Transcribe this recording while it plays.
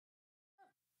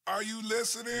Are you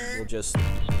listening?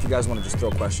 If you guys want to just throw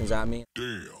questions at me.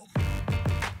 Damn.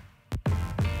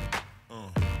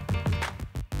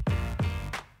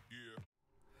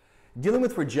 Dealing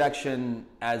with rejection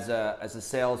as a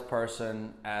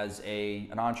salesperson, as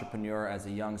an entrepreneur, as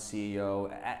a young CEO,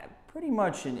 pretty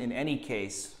much in any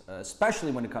case,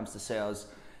 especially when it comes to sales,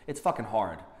 it's fucking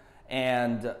hard.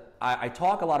 And I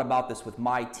talk a lot about this with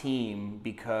my team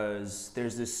because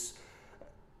there's this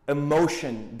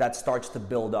emotion that starts to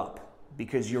build up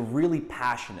because you're really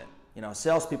passionate. You know,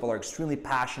 salespeople are extremely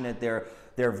passionate. They're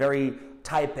very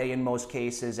type A in most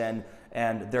cases, and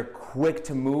they're quick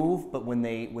to move. But when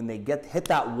they hit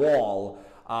that wall,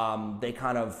 they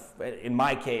kind of, in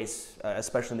my case,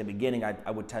 especially in the beginning,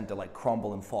 I would tend to like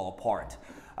crumble and fall apart.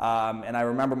 And I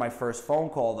remember my first phone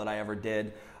call that I ever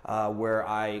did, where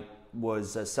I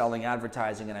was selling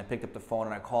advertising, and I picked up the phone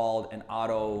and I called an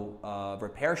auto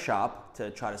repair shop to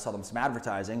try to sell them some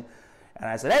advertising. And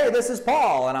I said, "Hey, this is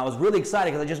Paul," and I was really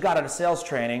excited because I just got out of sales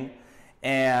training.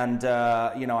 And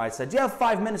you know, I said, "Do you have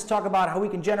 5 minutes to talk about how we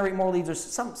can generate more leads?" Or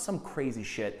some crazy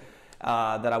shit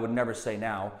that I would never say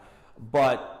now.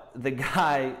 But the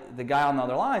guy on the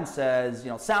other line says,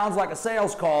 you know, "Sounds like a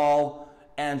sales call,"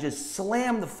 and just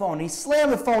slammed the phone. He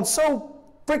slammed the phone so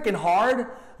freaking hard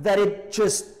that it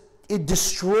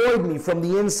destroyed me from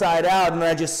the inside out. And then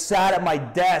I just sat at my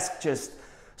desk just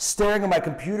staring at my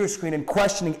computer screen and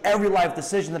questioning every life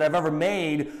decision that I've ever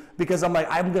made, because I'm like,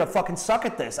 I'm gonna fucking suck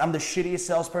at this. I'm the shittiest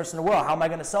salesperson in the world. How am I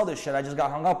gonna sell this shit I just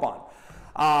got hung up on?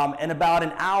 And about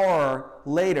an hour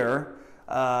later,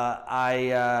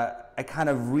 I kind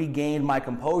of regained my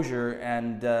composure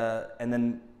and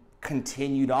then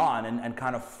continued on and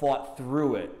kind of fought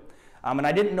through it. And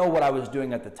I didn't know what I was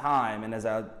doing at the time, and as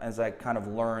I kind of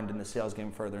learned in the sales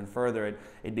game further and further,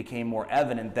 it became more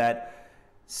evident that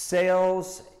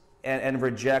sales and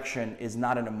rejection is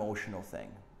not an emotional thing.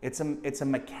 It's a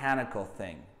mechanical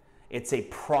thing. It's a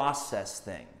process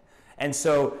thing. And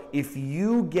so if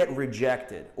you get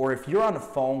rejected, or if you're on a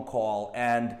phone call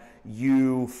and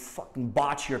you fucking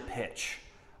botch your pitch,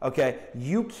 okay,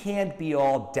 you can't be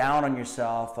all down on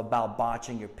yourself about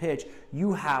botching your pitch.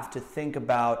 You have to think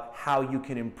about how you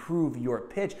can improve your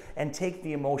pitch and take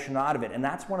the emotion out of it. And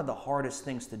that's one of the hardest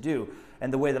things to do.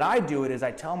 And the way that I do it is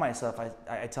I tell myself,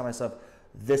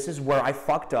 this is where I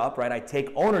fucked up, right? I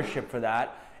take ownership for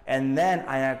that, and then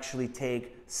I actually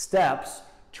take steps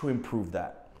to improve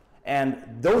that. And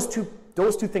those two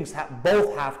things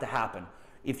both have to happen.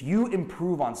 If you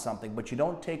improve on something, but you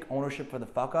don't take ownership for the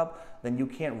fuck up, then you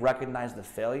can't recognize the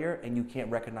failure and you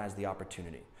can't recognize the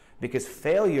opportunity. Because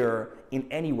failure in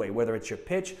any way, whether it's your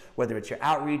pitch, whether it's your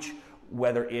outreach,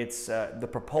 whether it's the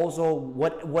proposal,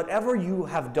 whatever you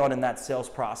have done in that sales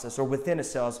process or within a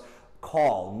sales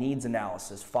call, needs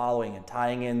analysis, following and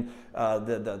tying in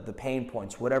the pain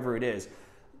points, whatever it is,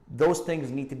 those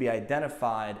things need to be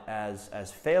identified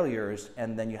as failures,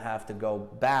 and then you have to go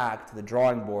back to the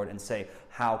drawing board and say,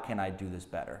 how can I do this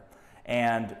better?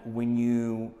 And when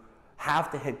you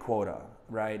have to hit quota,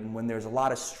 right, and when there's a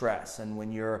lot of stress, and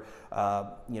when you're,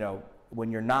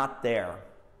 when you're not there,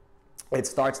 it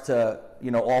starts to,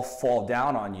 all fall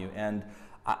down on you. And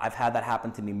I've had that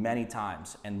happen to me many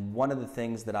times. And one of the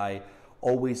things that I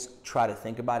always try to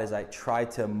think about is I try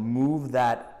to move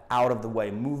that out of the way,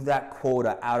 move that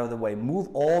quota out of the way, move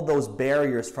all those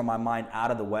barriers from my mind out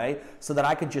of the way so that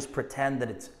I could just pretend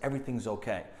that everything's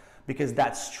okay. Because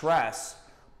that stress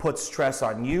puts stress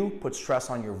on you, puts stress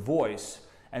on your voice,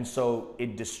 and so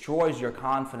it destroys your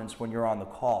confidence when you're on the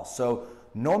call. So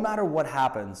no matter what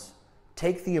happens,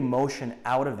 take the emotion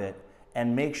out of it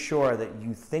and make sure that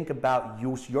you think about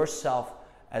yourself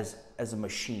as a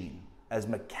machine, as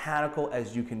mechanical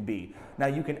as you can be. Now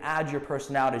you can add your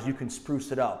personality, you can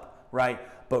spruce it up, right?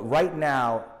 But right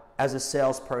now, as a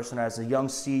salesperson, as a young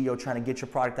CEO trying to get your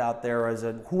product out there, as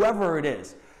whoever it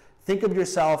is, think of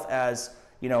yourself as,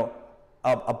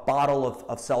 a bottle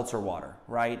of seltzer water,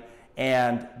 right?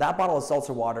 And that bottle of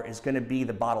seltzer water is going to be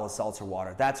the bottle of seltzer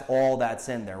water. That's all that's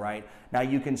in there, right? Now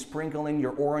you can sprinkle in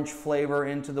your orange flavor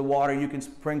into the water. You can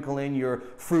sprinkle in your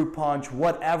fruit punch,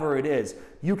 whatever it is.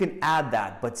 You can add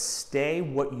that, but stay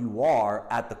what you are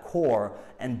at the core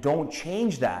and don't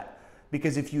change that.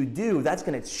 Because if you do, that's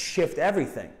going to shift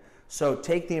everything. So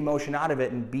take the emotion out of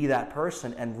it and be that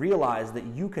person and realize that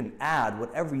you can add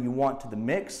whatever you want to the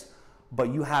mix,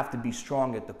 but you have to be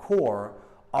strong at the core.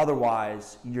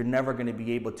 Otherwise, you're never going to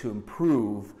be able to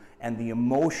improve, and the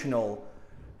emotional,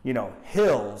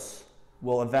 hills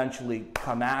will eventually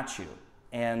come at you.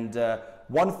 And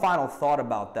one final thought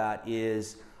about that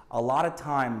is a lot of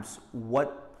times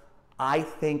what I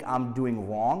think I'm doing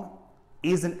wrong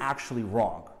isn't actually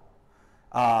wrong.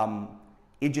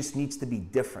 it just needs to be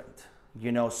different.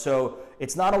 You know, so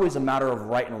it's not always a matter of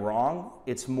right and wrong.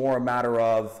 It's more a matter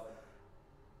of,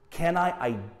 can I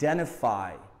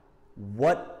identify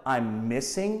what I'm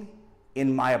missing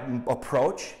in my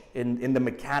approach, in the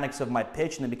mechanics of my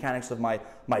pitch, in the mechanics of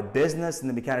my business, in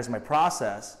the mechanics of my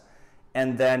process,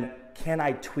 and then can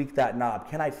I tweak that knob?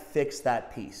 Can I fix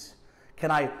that piece?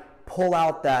 Can I pull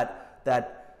out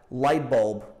that light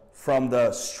bulb from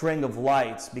the string of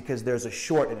lights because there's a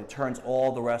short and it turns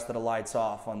all the rest of the lights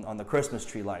off on the Christmas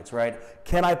tree lights, right?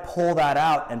 Can I pull that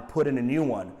out and put in a new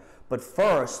one? But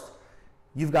first,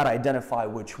 you've got to identify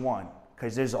which one,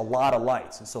 because there's a lot of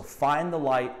lights. And so find the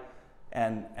light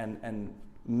and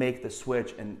make the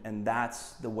switch, and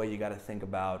that's the way you got to think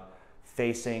about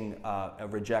facing a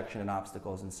rejection and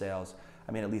obstacles in sales.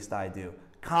 I mean, at least I do.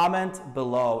 Comment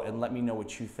below and let me know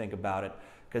what you think about it,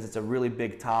 because it's a really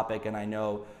big topic, and I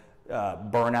know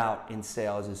burnout in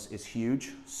sales is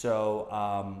huge. So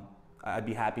I'd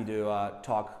be happy to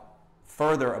talk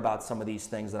further about some of these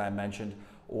things that I mentioned,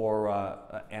 or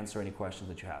answer any questions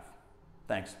that you have.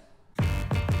 Thanks.